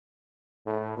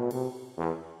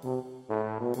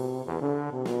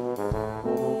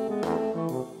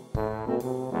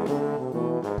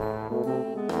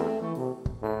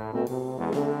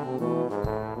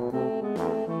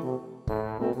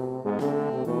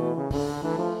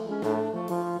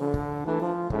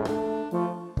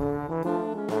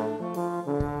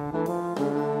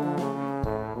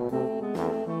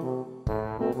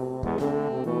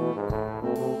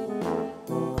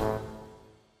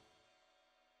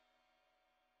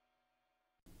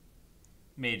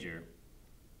Major,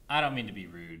 I don't mean to be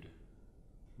rude,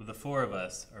 but the four of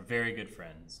us are very good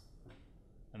friends,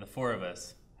 and the four of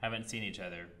us haven't seen each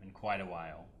other in quite a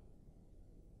while.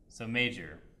 So,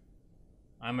 Major,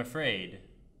 I'm afraid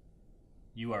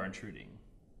you are intruding.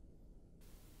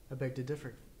 I beg to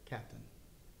differ, Captain.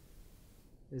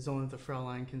 It is only if the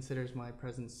Fraulein considers my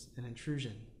presence an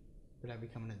intrusion that I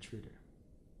become an intruder.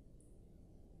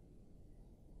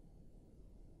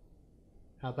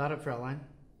 How about it, Fraulein?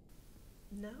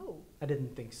 No. I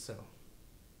didn't think so.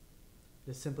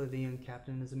 It is simply the young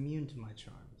captain is immune to my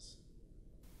charms.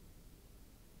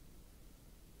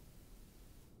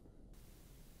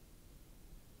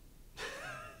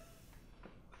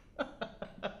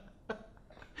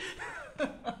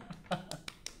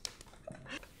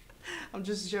 I'm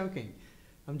just joking.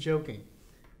 I'm joking.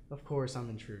 Of course I'm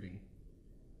intruding.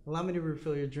 Allow me to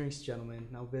refill your drinks, gentlemen,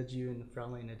 and I'll bid you and the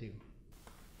Fraulein adieu.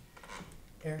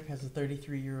 Eric has a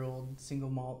 33-year-old single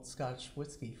malt Scotch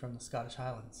whiskey from the Scottish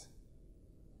Highlands.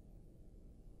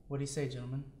 What do you say,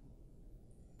 gentlemen?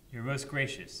 You're most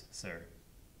gracious, sir.